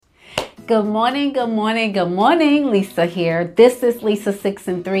Good morning, good morning, good morning. Lisa here. This is Lisa 6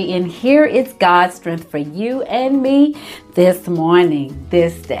 and 3, and here is God's strength for you and me this morning,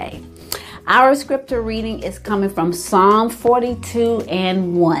 this day. Our scripture reading is coming from Psalm 42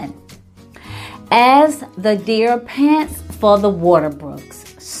 and 1. As the deer pants for the water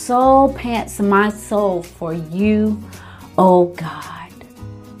brooks, so pants my soul for you, O God.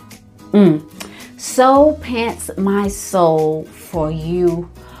 So pants my soul for you,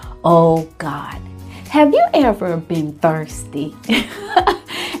 oh God. Have you ever been thirsty?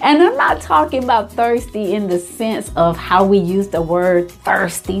 And I'm not talking about thirsty in the sense of how we use the word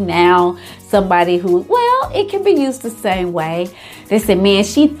thirsty now. Somebody who, well, it can be used the same way. They say, man,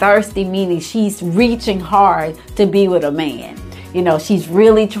 she thirsty, meaning she's reaching hard to be with a man. You know, she's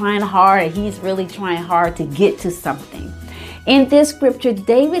really trying hard and he's really trying hard to get to something. In this scripture,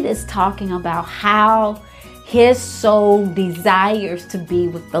 David is talking about how his soul desires to be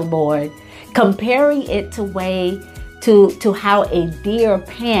with the Lord, comparing it to how a deer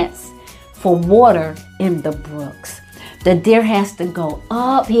pants for water in the brooks. The deer has to go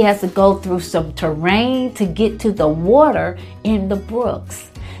up. He has to go through some terrain to get to the water in the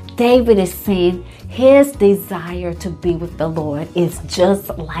brooks. David is saying his desire to be with the Lord is just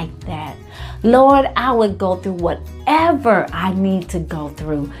like that. Lord, I would go through whatever I need to go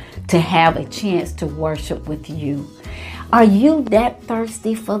through to have a chance to worship with you. Are you that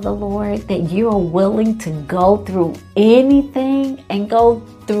thirsty for the Lord that you are willing to go through anything and go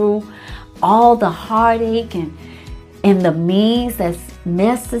through all the heartache and the means that's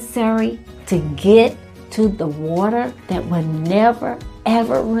necessary to get to the water that will never,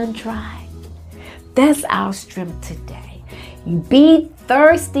 ever run dry? That's our strength today. Be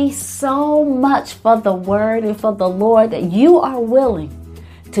thirsty so much for the word and for the Lord that you are willing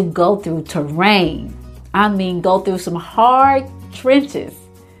to go through terrain. Go through some hard trenches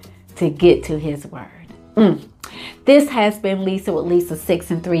to get to his word. This has been Lisa with Lisa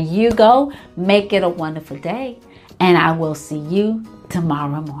 6 and 3. You go, make it a wonderful day, and I will see you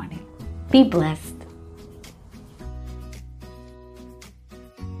tomorrow morning. Be blessed.